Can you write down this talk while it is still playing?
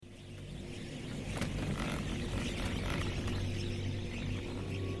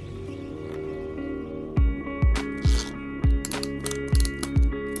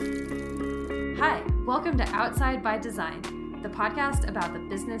Welcome to Outside by Design, the podcast about the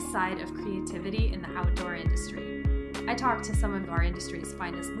business side of creativity in the outdoor industry. I talk to some of our industry's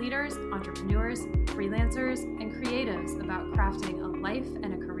finest leaders, entrepreneurs, freelancers, and creatives about crafting a life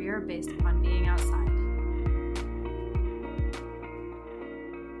and a career based upon being outside.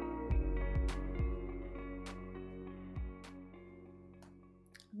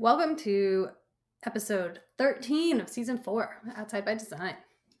 Welcome to episode 13 of season 4, Outside by Design.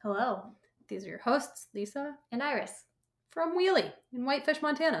 Hello. These are your hosts, Lisa and Iris from Wheelie in Whitefish,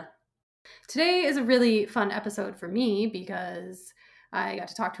 Montana. Today is a really fun episode for me because I got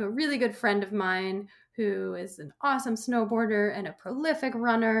to talk to a really good friend of mine who is an awesome snowboarder and a prolific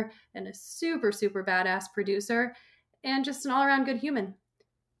runner and a super badass producer and just an all-around good human.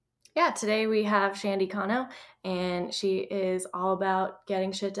 Yeah, today we have Shandy Cano, and she is all about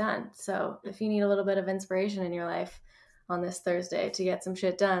getting shit done. So if you need a little bit of inspiration in your life on this Thursday to get some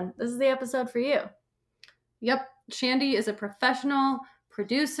shit done, this is the episode for you. Yep, Shandy is a professional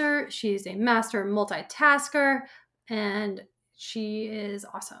producer. She's a master multitasker, and she is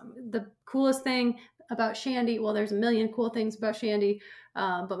awesome. The coolest thing about Shandy, well, there's a million cool things about Shandy,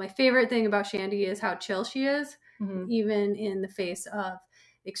 but my favorite thing about Shandy is how chill she is, even in the face of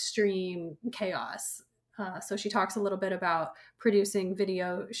extreme chaos. So she talks a little bit about producing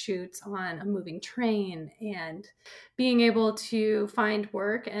video shoots on a moving train and being able to find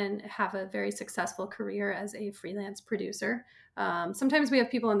work and have a very successful career as a freelance producer. Sometimes we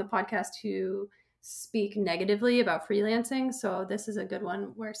have people on the podcast who speak negatively about freelancing. So this is a good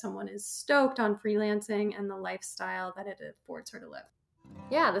one where someone is stoked on freelancing and the lifestyle that it affords her to live.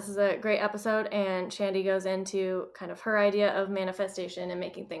 Yeah, this is a great episode, and Shandy goes into kind of her idea of manifestation and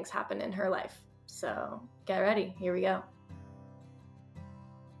making things happen in her life. So get ready. Here we go.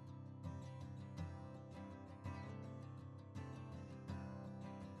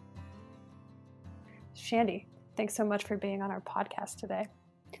 Shandy, thanks so much for being on our podcast today.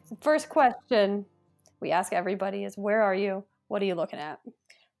 The first question we ask everybody is, where are you? What are you looking at?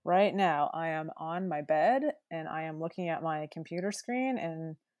 Right now, I am on my bed and I am looking at my computer screen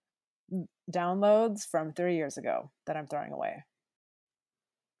and downloads from 3 years ago that I'm throwing away.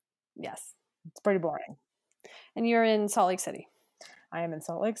 Yes. It's pretty boring. And you're in Salt Lake City. I am in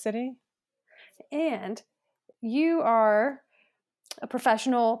Salt Lake City. And you are a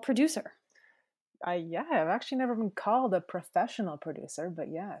professional producer. I've actually never been called a professional producer, but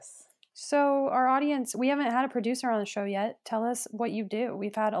yes. So our audience, we haven't had a producer on the show yet. Tell us what you do.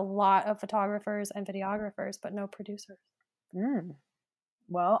 We've had a lot of photographers and videographers, but no producers.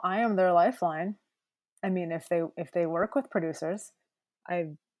 Well, I am their lifeline. I mean, if they work with producers,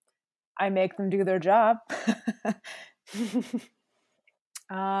 I make them do their job.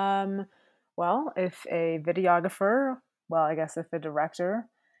 Well, if a videographer, if a director,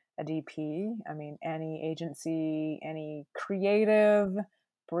 a DP, any agency, any creative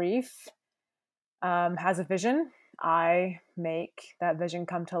brief has a vision, I make that vision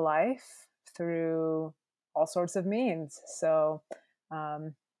come to life through all sorts of means. So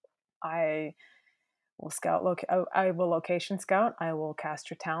I will I will location scout. I will cast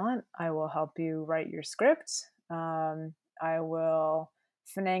your talent. I will help you write your script. I will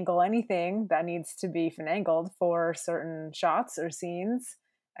finagle anything that needs to be finagled for certain shots or scenes.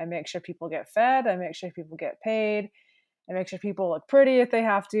 I make sure people get fed. I make sure people get paid. I make sure people look pretty if they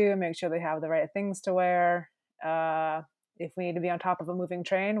have to. I make sure they have the right things to wear. If we need to be on top of a moving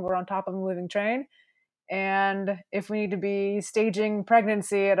train, we're on top of a moving train. And if we need to be staging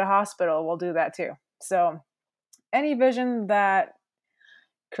pregnancy at a hospital, we'll do that too. So any vision that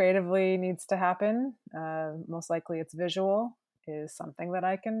creatively needs to happen, most likely it's visual, is something that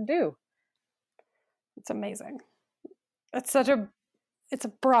I can do. It's amazing. It's a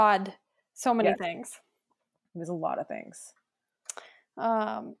broad, so many things. There's a lot of things.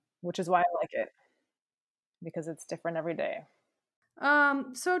 Which is why I like it, because it's different every day.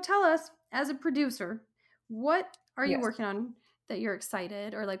 So tell us, as a producer, what are you working on that you're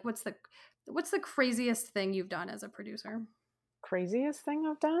excited, or like what's the craziest thing you've done as a producer? Craziest thing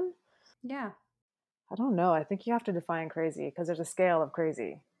I've done? Yeah. I don't know. I think you have to define crazy, because there's a scale of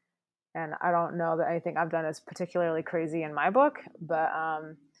crazy. And I don't know that anything I've done is particularly crazy in my book, but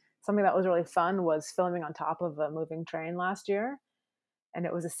something that was really fun was filming on top of a moving train last year. And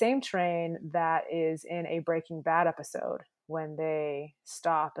it was the same train that is in a Breaking Bad episode when they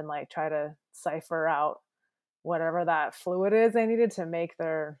stop and try to cipher out whatever that fluid is they needed to make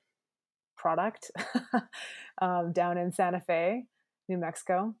their product down in Santa Fe, New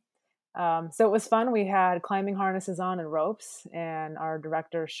Mexico. So it was fun. We had climbing harnesses on and ropes, and our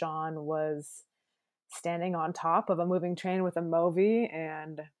director, Sean, was standing on top of a moving train with a Movi,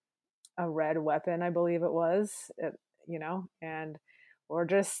 and a red weapon, I believe it was, and we're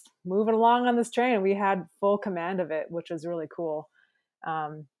just moving along on this train. We had full command of it, which was really cool.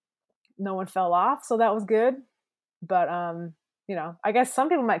 Um, no one fell off, so that was good. But I guess some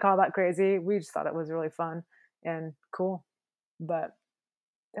people might call that crazy. We just thought it was really fun and cool. But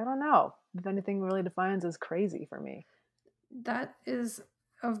I don't know if anything really defines as crazy for me. That is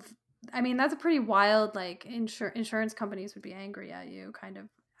of I mean, that's a pretty wild, like, insurance companies would be angry at you kind of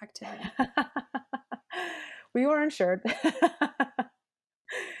activity. We were insured.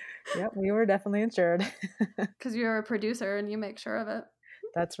 Yep, we were definitely insured. Because you're a producer and you make sure of it.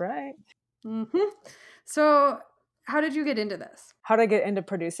 That's right. So, how did you get into this? How did I get into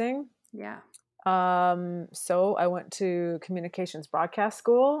producing? Yeah. So I went to communications broadcast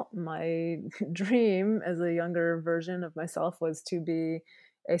school. My dream as a younger version of myself was to be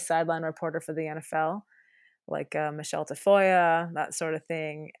a sideline reporter for the NFL, like Michelle Tafoya, that sort of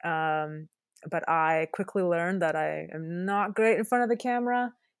thing. But I quickly learned that I am not great in front of the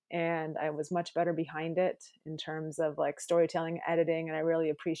camera, and I was much better behind it in terms of like storytelling, editing, and I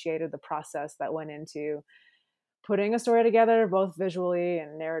really appreciated the process that went into putting a story together, both visually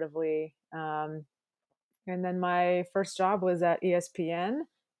and narratively. And then my first job was at ESPN,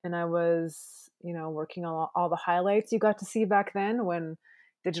 and I was, working on all the highlights you got to see back then when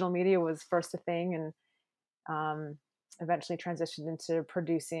digital media was first a thing, and eventually transitioned into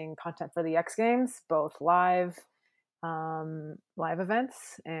producing content for the X Games, both live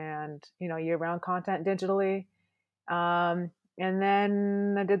events and year-round content digitally. And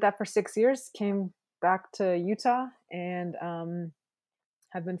then I did that for 6 years. Came back to Utah and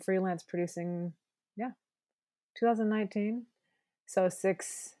have been freelance producing. Yeah, 2019. So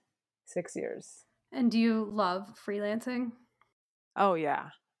six years. And do you love freelancing? Oh yeah,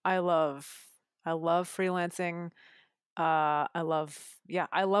 I love freelancing. I love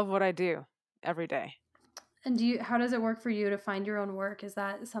what I do every day. And how does it work for you to find your own work? Is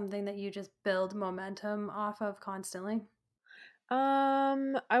that something that you just build momentum off of constantly?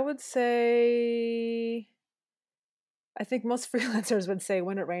 I would say I think most freelancers would say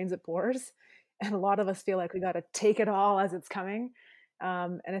when it rains, it pours. And a lot of us feel like we got to take it all as it's coming.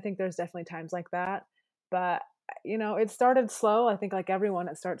 And I think there's definitely times like that. But, it started slow. I think like everyone,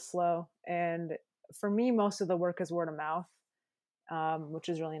 it starts slow. And for me, most of the work is word of mouth, which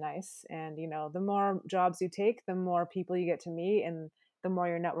is really nice. And, the more jobs you take, the more people you get to meet and the more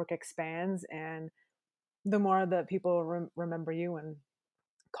your network expands and the more that people remember you and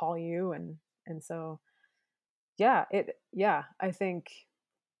call you. And so, I think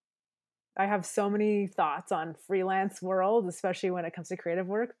I have so many thoughts on freelance world, especially when it comes to creative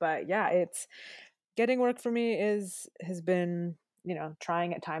work. But yeah, it's getting work for me has been,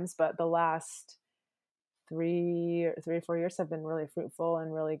 trying at times, but the last 3 or 4 years have been really fruitful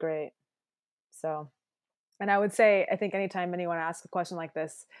and really great. So, and I would say, I think anytime anyone asks a question like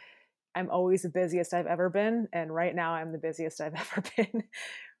this, I'm always the busiest I've ever been. And right now I'm the busiest I've ever been,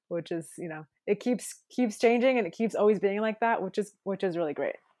 which is, it keeps changing and it keeps always being like that, which is really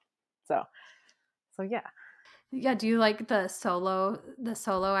great. So yeah. Yeah, do you like the solo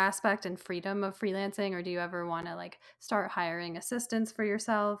aspect and freedom of freelancing, or do you ever want to like start hiring assistants for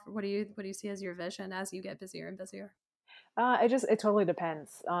yourself? What do you see as your vision as you get busier and busier? It totally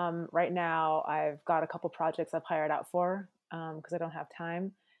depends. Right now I've got a couple projects I've hired out for, because I don't have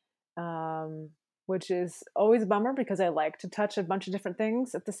time. Which is always a bummer because I like to touch a bunch of different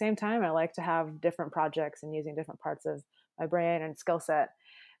things at the same time. I like to have different projects and using different parts of my brain and skill set.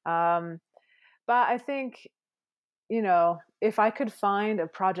 Um, but I think, if I could find a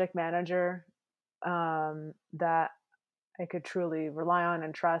project manager that I could truly rely on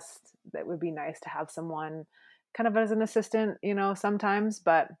and trust, that would be nice to have someone kind of as an assistant, sometimes.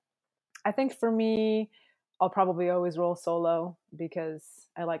 But I think for me, I'll probably always roll solo because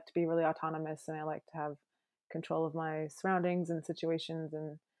I like to be really autonomous and I like to have control of my surroundings and situations.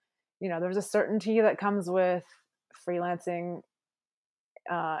 And, there's a certainty that comes with freelancing.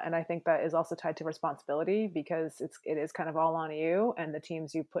 And I think that is also tied to responsibility because it is kind of all on you and the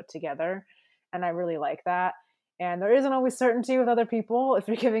teams you put together. And I really like that. And there isn't always certainty with other people if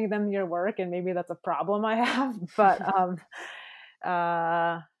you're giving them your work, and maybe that's a problem I have.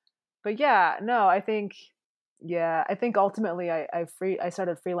 Uh, but yeah, no, I think ultimately I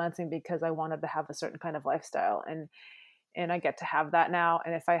started freelancing because I wanted to have a certain kind of lifestyle, and I get to have that now.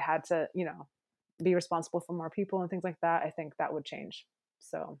 And if I had to, be responsible for more people and things like that, I think that would change.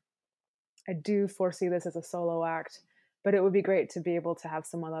 So I do foresee this as a solo act, but it would be great to be able to have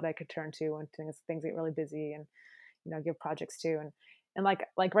someone that I could turn to when things get really busy and, give projects to. And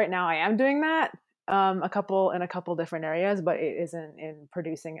like right now I am doing that. a couple different areas, but it isn't in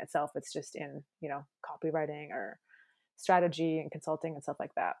producing itself. It's just in, copywriting or strategy and consulting and stuff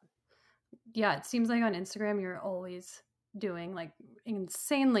like that. Yeah, it seems like on Instagram you're always doing like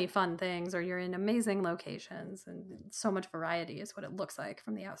insanely fun things, or you're in amazing locations, and so much variety is what it looks like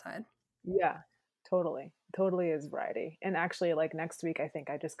from the outside. Yeah, totally is variety. And actually, like next week, I think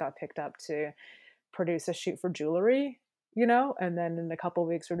I just got picked up to produce a shoot for jewelry, and then in a couple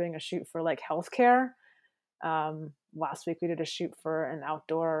weeks we're doing a shoot for like healthcare. Last week we did a shoot for an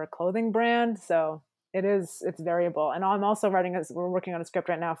outdoor clothing brand. So it's variable. And I'm also we're working on a script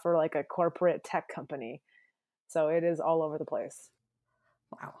right now for like a corporate tech company. So it is all over the place.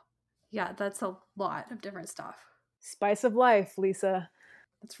 Wow. Yeah, that's a lot of different stuff. Spice of life, Lisa.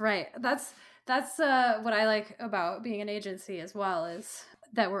 That's right. That's what I like about being an agency as well, is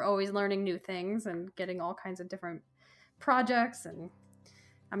that we're always learning new things and getting all kinds of different projects, and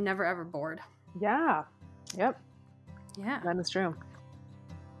I'm never ever bored. Yeah. Yep. Yeah. That is true.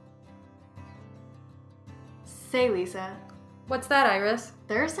 Say, Lisa, What's that, Iris?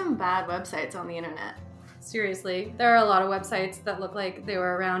 there are some bad websites on the internet. Seriously, there are a lot of websites that look like they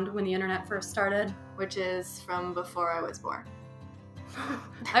were around when the internet first started. Which is from before I was born.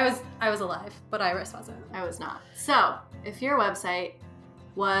 I was alive, but Iris wasn't. I was not. So, if your website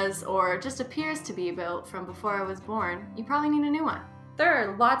was or just appears to be built from before I was born, you probably need a new one. There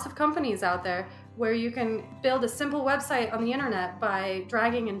are lots of companies out there where you can build a simple website on the internet by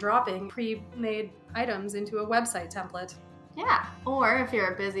dragging and dropping pre-made items into a website template. Yeah. Or if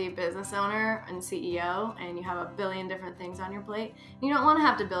you're a busy business owner and CEO and you have a billion different things on your plate, and you don't want to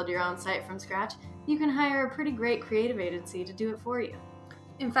have to build your own site from scratch, you can hire a pretty great creative agency to do it for you.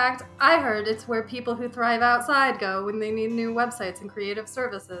 In fact, I heard it's where people who thrive outside go when they need new websites and creative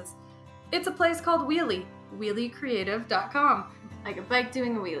services. It's a place called Wheelie, wheeliecreative.com. Like a bike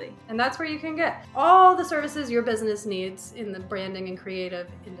doing a wheelie. And that's where you can get all the services your business needs in the branding and creative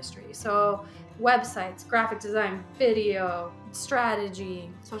industry. So websites, graphic design, video,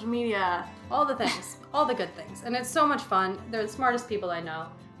 strategy, Social media. all the things, all the good things. And it's so much fun. They're the smartest people I know.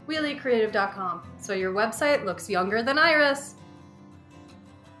 wheeliecreative.com. So your website looks younger than Iris.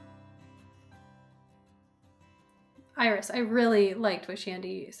 Iris, I really liked what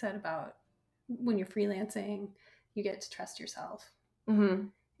Shandy said about when you're freelancing, you get to trust yourself. Mm-hmm.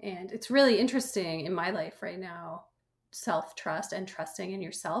 And it's really interesting in my life right now. Self-trust and trusting in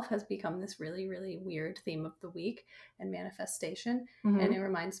yourself has become this really, really weird theme of the week and manifestation. Mm-hmm. And it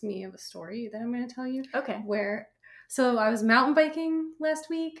reminds me of a story that I'm going to tell you. Okay. So I was mountain biking last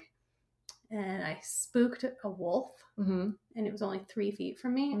week and I spooked a wolf. Mm-hmm. And it was only 3 feet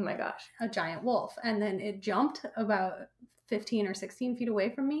from me. Oh my gosh. A giant wolf. And then it jumped about 15 or 16 feet away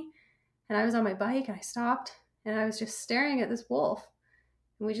from me. And I was on my bike and I stopped and I was just staring at this wolf.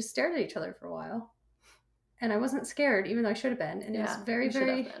 And we just stared at each other for a while. And I wasn't scared, even though I should have been. And it was very,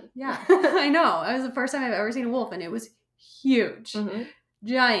 very, yeah, I know. It was the first time I've ever seen a wolf and it was huge,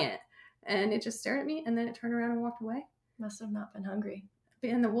 giant. And it just stared at me and then it turned around and walked away. Must have not been hungry.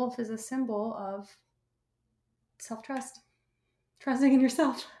 And the wolf is a symbol of self-trust, trusting in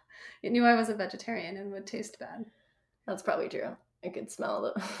yourself. It knew I was a vegetarian and would taste bad. That's probably true. I could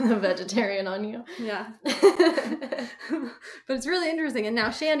smell the vegetarian on you. Yeah. But it's really interesting. And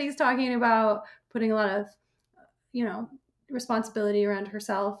now Shandy's talking about putting a lot of, responsibility around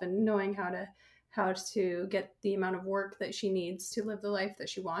herself and knowing how to get the amount of work that she needs to live the life that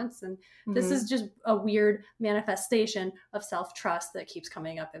she wants. And this is just a weird manifestation of self-trust that keeps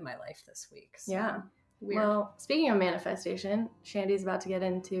coming up in my life this week. So, yeah. Weird. Well, speaking of manifestation, Shandy's about to get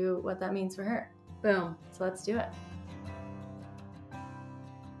into what that means for her. Boom. So let's do it.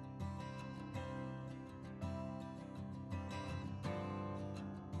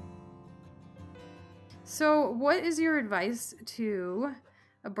 So what is your advice to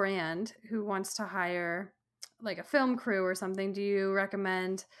a brand who wants to hire like a film crew or something? Do you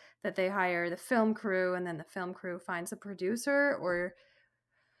recommend that they hire the film crew and then the film crew finds a producer, or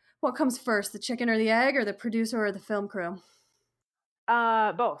what comes first, the chicken or the egg, or the producer or the film crew?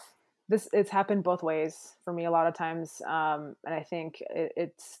 Both. It's happened both ways for me a lot of times. And I think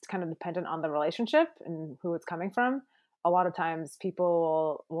it's kind of dependent on the relationship and who it's coming from. A lot of times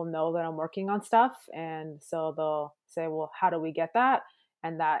people will know that I'm working on stuff. And so they'll say, well, how do we get that?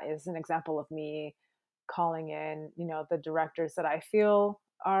 And that is an example of me calling in, the directors that I feel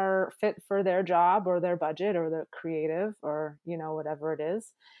are fit for their job or their budget or the creative or, whatever it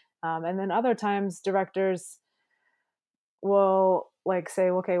is. And then other times directors will like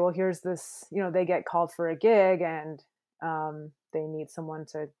say, okay, well, here's this, they get called for a gig and they need someone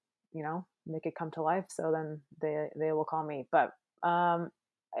to, make it come to life. So then they will call me. But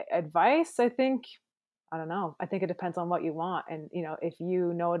advice, I think, I don't know. I think it depends on what you want. And, if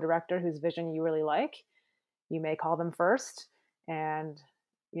you know a director whose vision you really like, you may call them first, and,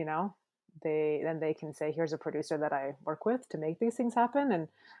 you know, they can say, here's a producer that I work with to make these things happen. And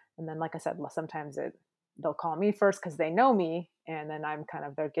then, like I said, sometimes they'll call me first because they know me, and then I'm kind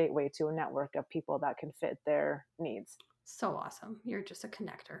of their gateway to a network of people that can fit their needs. So awesome. You're just a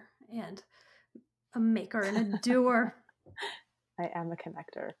connector and a maker and a doer. I am a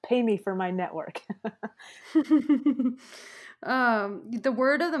connector. Pay me for my network. The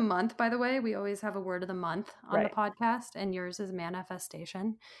word of the month, by the way, we always have a word of the month on the Right. podcast, and yours is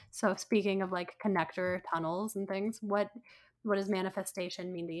manifestation. So speaking of like connector tunnels and things, what does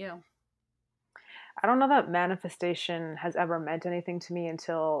manifestation mean to you? I don't know that manifestation has ever meant anything to me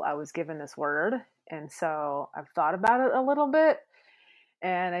until I was given this word. And so I've thought about it a little bit.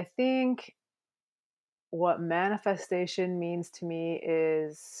 And I think what manifestation means to me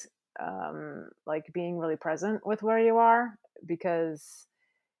is like being really present with where you are. Because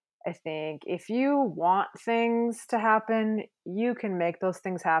I think if you want things to happen, you can make those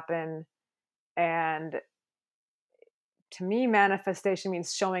things happen. And to me, manifestation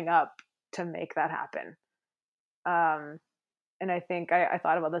means showing up to make that happen. Um, and I think I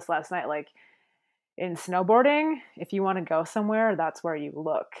thought about this last night. Like in snowboarding, if you want to go somewhere, that's where you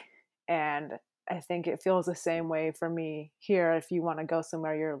look. And I think it feels the same way for me here. If you want to go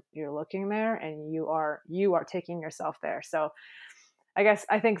somewhere, you're looking there, and you are taking yourself there. So I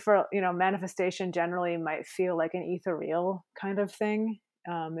think for manifestation generally might feel like an ethereal kind of thing,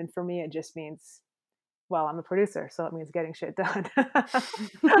 and for me it just means, well, I'm a producer, so it means getting shit done.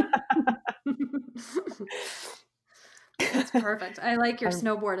 That's perfect. I like your Um,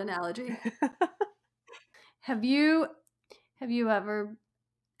 snowboard analogy. Have you ever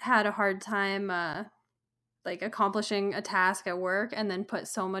had a hard time like accomplishing a task at work and then put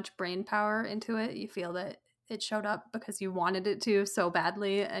so much brain power into it you feel that it showed up because you wanted it to so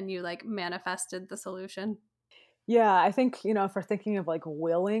badly and you like manifested the solution? Yeah, I think, if we're thinking of like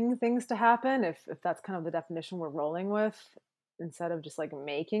willing things to happen, if that's kind of the definition we're rolling with, instead of just like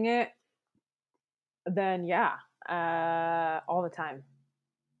making it, then yeah, all the time.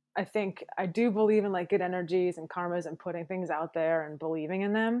 I think I do believe in like good energies and karmas and putting things out there and believing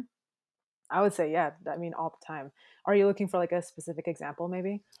in them. I would say, yeah, I mean, all the time. Are you looking for like a specific example,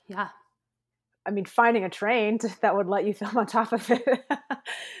 maybe? Yeah. I mean, finding a train that would let you film on top of it.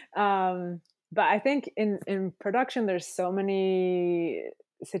 um, but I think in production, there's so many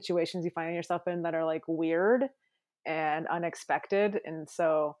situations you find yourself in that are like weird and unexpected, and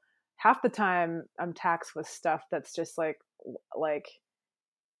so half the time I'm taxed with stuff that's just like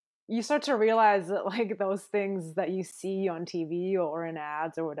you start to realize that like those things that you see on TV or in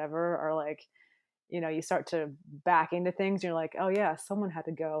ads or whatever are like, you start to back into things. You're like, oh yeah, someone had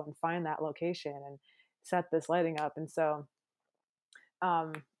to go and find that location and set this lighting up. And so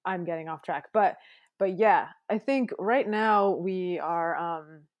I'm getting off track. But yeah, I think right now we are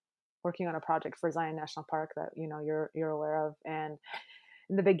working on a project for Zion National Park that you're aware of. And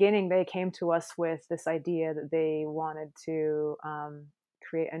in the beginning, they came to us with this idea that they wanted to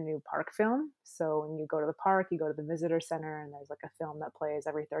create a new park film. So when you go to the park, you go to the visitor center, and there's like a film that plays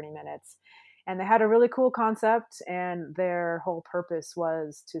every 30 minutes. And they had a really cool concept, and their whole purpose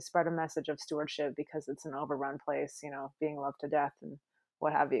was to spread a message of stewardship because it's an overrun place, being loved to death and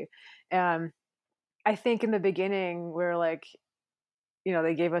what have you. Um, I think in the beginning, we we're like,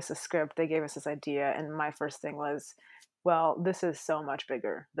 they gave us a script, they gave us this idea, and my first thing was, well, this is so much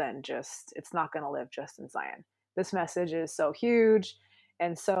bigger than just, it's not going to live just in Zion. This message is so huge.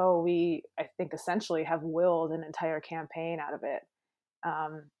 And so I think, essentially have willed an entire campaign out of it.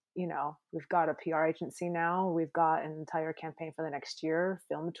 We've got a PR agency now. We've got an entire campaign for the next year,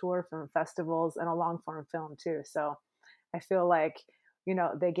 film tour, film festivals, and a long form film too. So I feel like,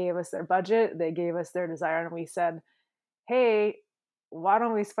 they gave us their budget, they gave us their desire, and we said, hey, why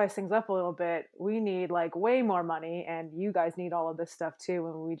don't we spice things up a little bit? We need like way more money, and you guys need all of this stuff too.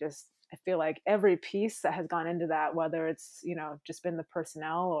 And I feel like every piece that has gone into that, whether it's, just been the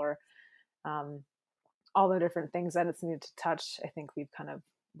personnel or um, all the different things that it's needed to touch, I think we've kind of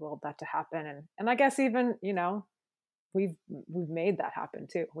willed that to happen. And I guess even, we've made that happen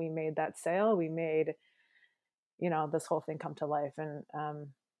too. We made that sale. We made, this whole thing come to life. And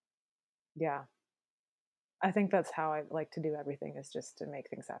yeah, I think that's how I like to do everything, is just to make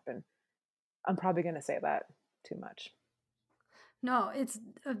things happen. I'm probably going to say that too much. No, it's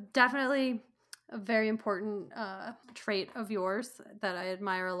definitely a very important trait of yours that I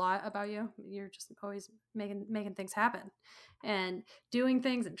admire a lot about you. You're just always making things happen and doing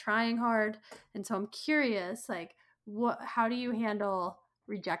things and trying hard. And so I'm curious, like, how do you handle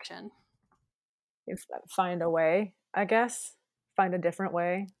rejection. Find a way, I guess. Find a different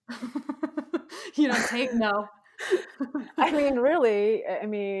way. You don't take no. I mean, really,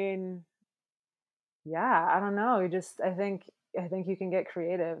 yeah, I don't know. I think you can get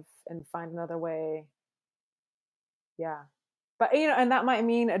creative and find another way. Yeah. But and that might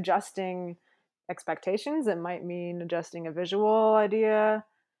mean adjusting expectations. It might mean adjusting a visual idea.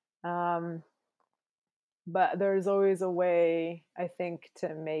 Um, but there's always a way, I think,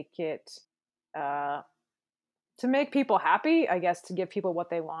 uh, to make people happy, I guess, to give people what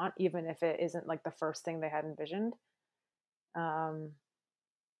they want, even if it isn't like the first thing they had envisioned. Um,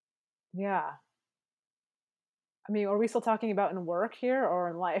 yeah. I mean, are we still talking about in work here or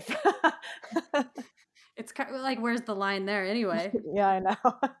in life? It's kind of like, where's the line there anyway? Yeah, I know.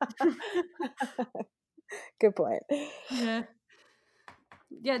 Good point. Yeah.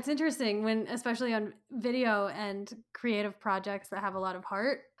 Yeah, it's interesting when, especially on video and creative projects that have a lot of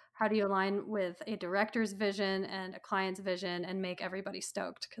heart, how do you align with a director's vision and a client's vision and make everybody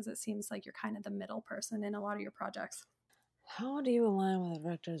stoked? Because it seems like you're kind of the middle person in a lot of your projects. How do you align with a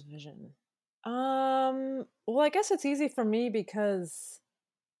director's vision? Well, I guess it's easy for me because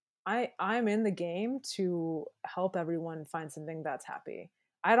I'm in the game to help everyone find something that's happy.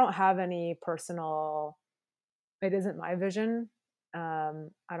 I don't have any personal, it isn't my vision.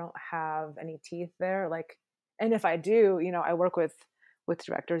 I don't have any teeth there. Like, and if I do, I work with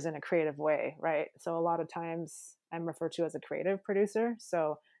directors in a creative way, right? So a lot of times I'm referred to as a creative producer.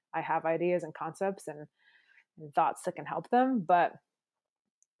 So I have ideas and concepts and thoughts that can help them. But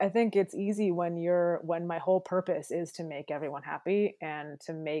I think it's easy when my whole purpose is to make everyone happy and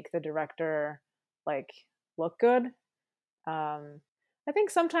to make the director like look good. I think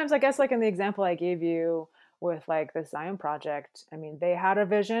sometimes, I guess, like in the example I gave you with like the Zion project, I mean, they had a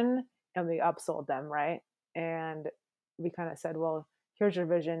vision and we upsold them, right? And we kind of said, well, here's your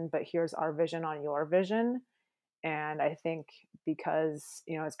vision, but here's our vision on your vision. And I think because,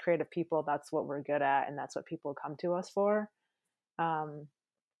 as creative people, that's what we're good at and that's what people come to us for. Um,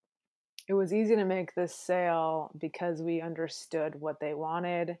 it was easy to make this sale because we understood what they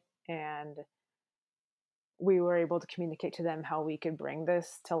wanted and we were able to communicate to them how we could bring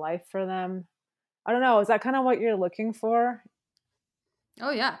this to life for them. I don't know. Is that kind of what you're looking for? Oh,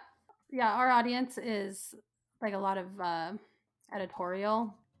 yeah. Yeah, our audience is like a lot of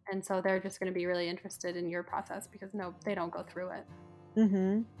editorial. And so they're just going to be really interested in your process because no, they don't go through it.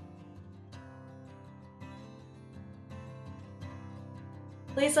 Mm-hmm.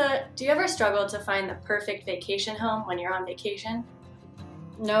 Lisa, do you ever struggle to find the perfect vacation home when you're on vacation?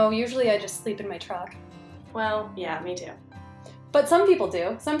 No, usually I just sleep in my truck. Well, yeah, me too. But some people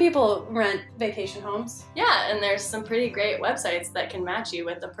do. Some people rent vacation homes. Yeah, and there's some pretty great websites that can match you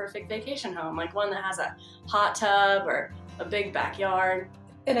with the perfect vacation home, like one that has a hot tub or a big backyard.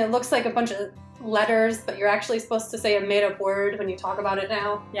 And it looks like a bunch of letters, but you're actually supposed to say a made-up word when you talk about it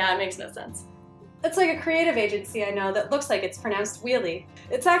now. Yeah, it makes no sense. It's like a creative agency I know that looks like it's pronounced wheelie.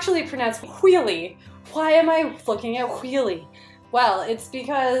 It's actually pronounced wheelie. Why am I looking at wheelie? Well, it's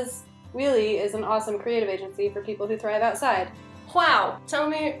because Wheelie is an awesome creative agency for people who thrive outside. Wow, tell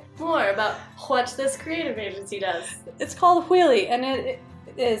me more about what this creative agency does. It's called Wheelie, and it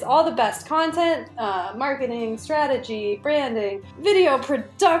is all the best content, marketing, strategy, branding, video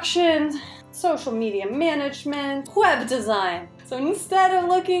production, social media management, web design. So instead of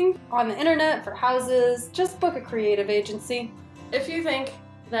looking on the internet for houses, just book a creative agency. If you think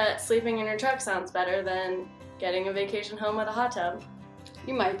that sleeping in your truck sounds better than getting a vacation home with a hot tub,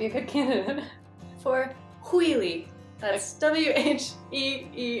 you might be a good candidate for Wheelie. That's WHEELIE,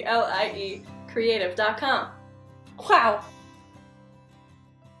 creative.com. Wow.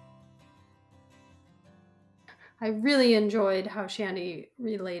 I really enjoyed how Shandy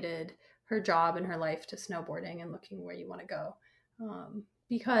related her job and her life to snowboarding and looking where you want to go.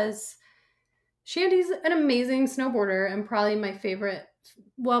 Because Shandy's an amazing snowboarder and probably my favorite.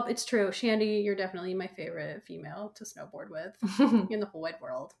 Well, it's true. Shandy, you're definitely my favorite female to snowboard with in the whole wide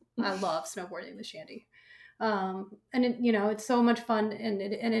world. I love snowboarding with Shandy. And it's so much fun, and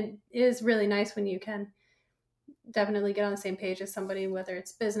it is really nice when you can definitely get on the same page as somebody, whether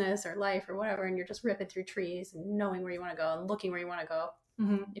it's business or life or whatever, and you're just ripping through trees and knowing where you want to go and looking where you want to go.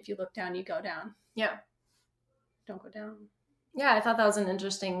 Mm-hmm. If you look down, you go down. Yeah. Don't go down. Yeah, I thought that was an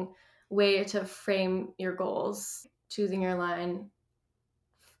interesting way to frame your goals, choosing your line,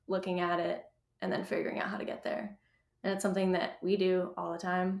 looking at it, and then figuring out how to get there. And it's something that we do all the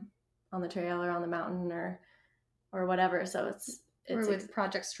time on the trail or on the mountain or whatever. So it's or with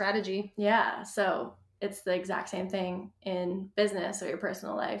project strategy. Yeah. So it's the exact same thing in business or your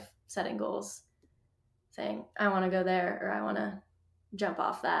personal life, setting goals, saying, I want to go there, or I want to jump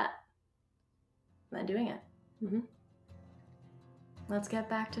off that than doing it. Mm-hmm. Let's get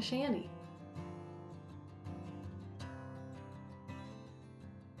back to Shandy.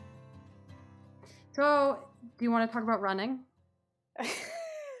 So, do you want to talk about running?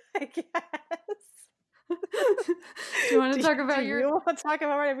 I guess. Do you want to talk about do you want to talk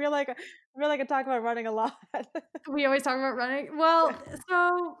about running? I feel like I talk about running a lot. We always talk about running. Well,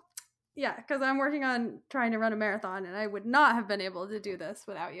 so yeah, because I'm working on trying to run a marathon, and I would not have been able to do this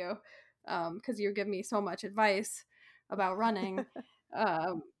without you, because you give me so much advice about running,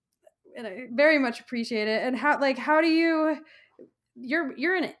 and I very much appreciate it. And how do you?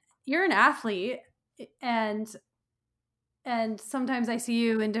 You're an athlete, and sometimes I see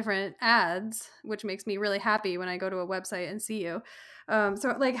you in different ads, which makes me really happy when I go to a website and see you.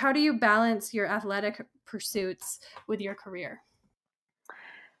 So like, how do you balance your athletic pursuits with your career?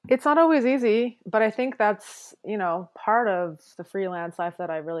 It's not always easy, but I think that's, part of the freelance life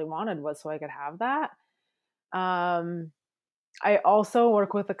that I really wanted was so I could have that. Um, I also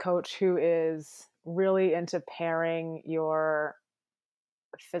work with a coach who is really into pairing your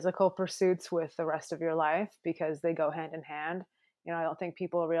physical pursuits with the rest of your life because they go hand in hand. I don't think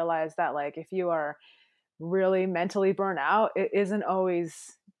people realize that, like, if you are really mentally burnt out, it isn't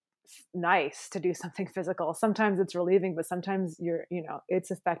always nice to do something physical. Sometimes it's relieving, but sometimes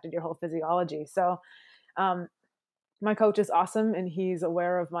it's affected your whole physiology. So, um, my coach is awesome and he's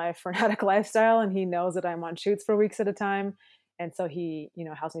aware of my frenetic lifestyle and he knows that I'm on shoots for weeks at a time. And so he,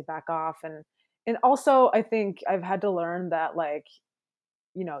 helps me back off. And also I think I've had to learn that, like,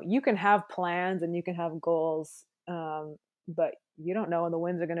 you can have plans and you can have goals, but you don't know when the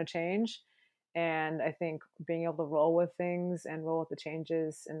winds are going to change. And I think being able to roll with things and roll with the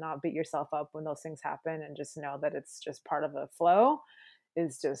changes and not beat yourself up when those things happen and just know that it's just part of the flow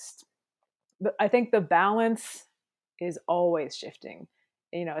is just, I think the balance is always shifting,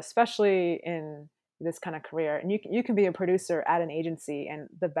 especially in this kind of career. And you can be a producer at an agency and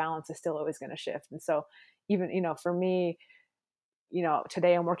the balance is still always going to shift. And so even, for me,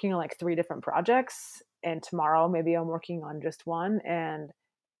 today I'm working on like 3 different projects and tomorrow maybe I'm working on just one and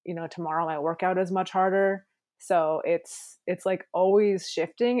tomorrow my workout is much harder. So it's like always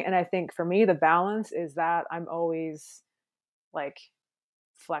shifting and I think for me the balance is that I'm always like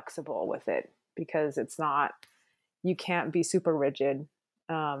flexible with it because it's not you can't be super rigid.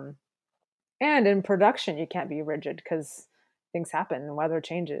 Um and in production you can't be rigid cuz things happen and weather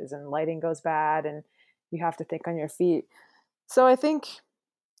changes and lighting goes bad and you have to think on your feet. So I think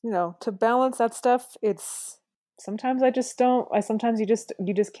to balance that stuff, it's sometimes I just don't. I sometimes you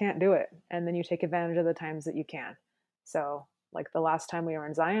just can't do it, and then you take advantage of the times that you can. So, like the last time we were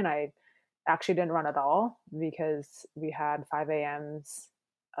in Zion, I actually didn't run at all because we had 5 a.m.s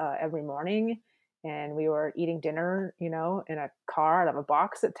every morning, and we were eating dinner, in a car out of a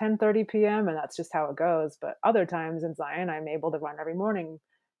box at 10:30 p.m. And that's just how it goes. But other times in Zion, I'm able to run every morning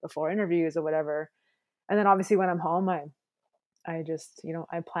before interviews or whatever. And then obviously when I'm home, I just,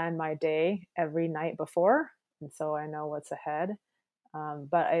 I plan my day every night before. And so I know what's ahead.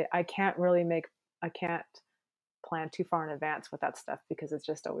 But I can't really I can't plan too far in advance with that stuff because it's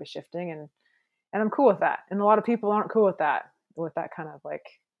just always shifting. And I'm cool with that. And a lot of people aren't cool with that kind of like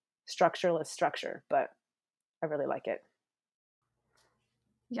structureless structure, but I really like it.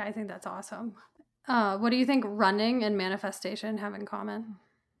 Yeah, I think that's awesome. What do you think running and manifestation have in common?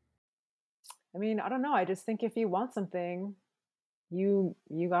 I mean, I don't know. I just think if you want something, you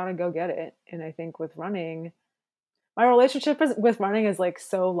got to go get it. And I think with running, my relationship with running is like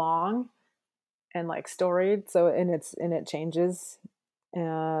so long and like storied. So and it changes.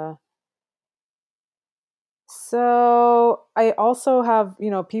 Uh, so I also have,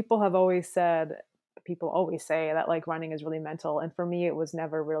 people always say that like running is really mental. And for me, it was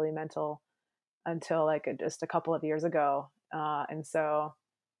never really mental until like just a couple of years ago. And so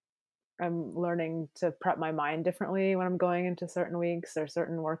I'm learning to prep my mind differently when I'm going into certain weeks or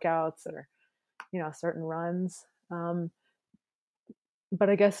certain workouts or, certain runs. But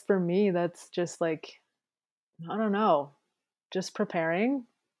I guess for me, that's just like, I don't know, just preparing,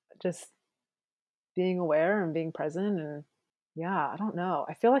 just being aware and being present. And yeah, I don't know.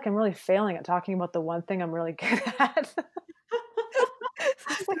 I feel like I'm really failing at talking about the one thing I'm really good at.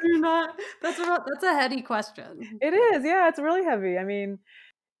 It's like, You're not. That's a heady question. it is. Yeah, it's really heavy. I mean,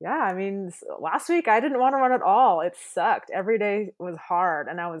 yeah, I mean, last week I didn't want to run at all. It sucked. Every day was hard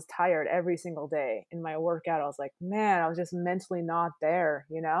and I was tired every single day. In my workout, I was like, man, I was just mentally not there.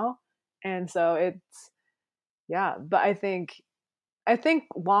 And so yeah, but I think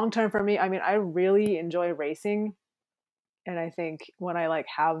long term for me, I mean, I really enjoy racing. And I think when I like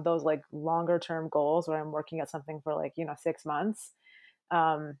have those like longer term goals where I'm working at something for like, 6 months,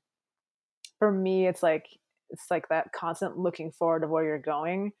 For me, it's like that constant looking forward of where you're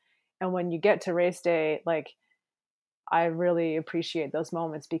going. And when you get to race day, like I really appreciate those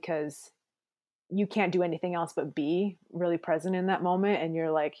moments because you can't do anything else but be really present in that moment, and you're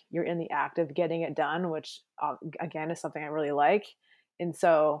in the act of getting it done, which again is something I really like. And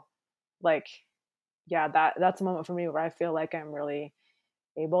so like yeah, that's a moment for me where I feel like I'm really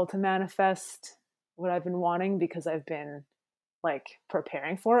able to manifest what I've been wanting because I've been like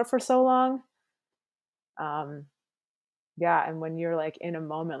preparing for it for so long. um yeah, and when you're like in a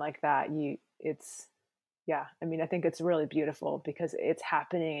moment like that, it's yeah, I mean, I think it's really beautiful because it's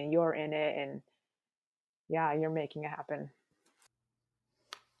happening and you're in it, and yeah, you're making it happen.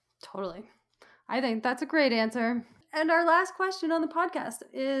 Totally. I think that's a great answer. And our last question on the podcast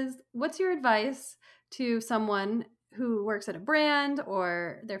is, what's your advice to someone who works at a brand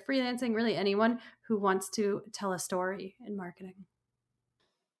or they're freelancing, really anyone who wants to tell a story in marketing?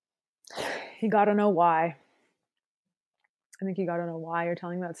 You got to know why. I think you got to know why you're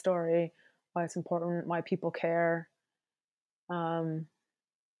telling that story, why it's important, why people care. Um,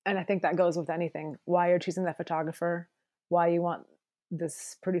 and I think that goes with anything. Why you're choosing that photographer, why you want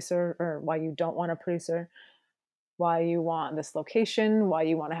this producer, or why you don't want a producer, why you want this location, why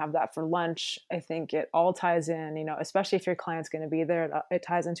you want to have that for lunch. I think it all ties in, especially if your client's going to be there, it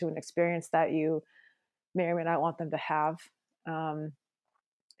ties into an experience that you may or may not want them to have. Um,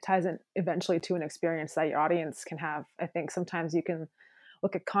 ties in eventually to an experience that your audience can have. I think sometimes you can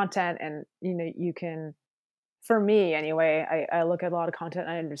look at content and, you can, for me anyway, I look at a lot of content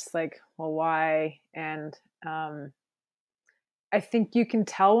and I'm just like, well, why? And I think you can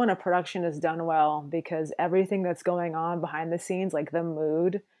tell when a production is done well because everything that's going on behind the scenes, like the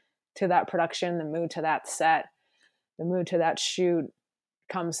mood to that production, the mood to that set, the mood to that shoot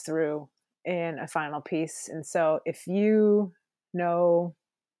comes through in a final piece. And so if you know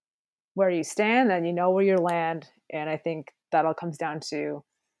where you stand, then you know where you land. And I think that all comes down to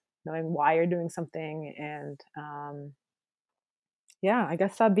knowing why you're doing something. And yeah, I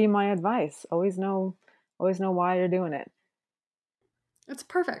guess that'd be my advice. Always know why you're doing it. It's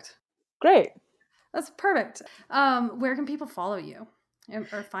perfect. Great. That's perfect. Where can people follow you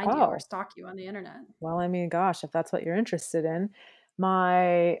or find you or stalk you on the internet? Well, I mean, gosh, if that's what you're interested in,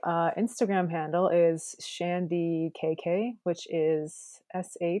 my Instagram handle is ShandyKK, which is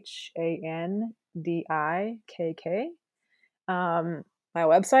ShandiKK. My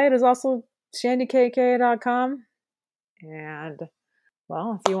website is also shandykk.com. And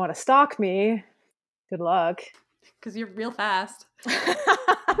well, if you want to stalk me, good luck. Because you're real fast.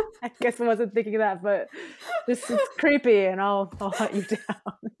 I guess I wasn't thinking of that, but this is creepy, and I'll hunt you down.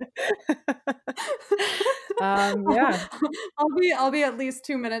 Yeah. I'll be at least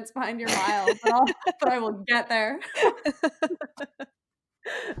 2 minutes behind your mile, but I will get there.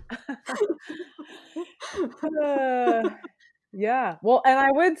 Yeah. Well, and I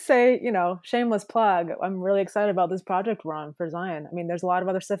would say, shameless plug, I'm really excited about this project we're on for Zion. I mean, there's a lot of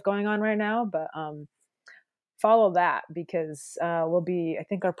other stuff going on right now, but follow that because I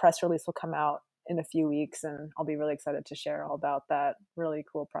think our press release will come out in a few weeks, and I'll be really excited to share all about that really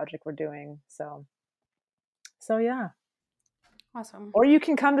cool project we're doing. So yeah. Awesome. Or you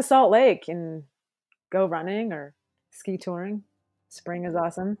can come to Salt Lake and go running or ski touring. Spring is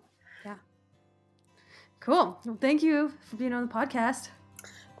awesome. Yeah. Cool. Well, thank you for being on the podcast.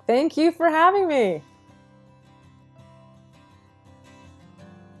 Thank you for having me.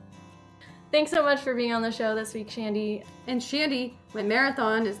 Thanks so much for being on the show this week, Shandy. And Shandy, my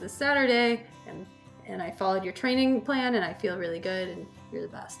marathon is this Saturday, and I followed your training plan, and I feel really good, and you're the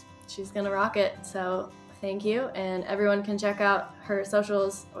best. She's gonna rock it. So thank you, and everyone can check out her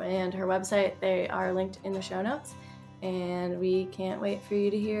socials and her website. They are linked in the show notes, and we can't wait for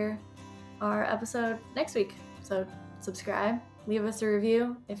you to hear our episode next week. So subscribe, leave us a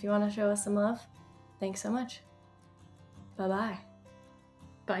review if you want to show us some love. Thanks so much. Bye-bye.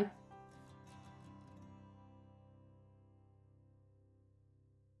 Bye.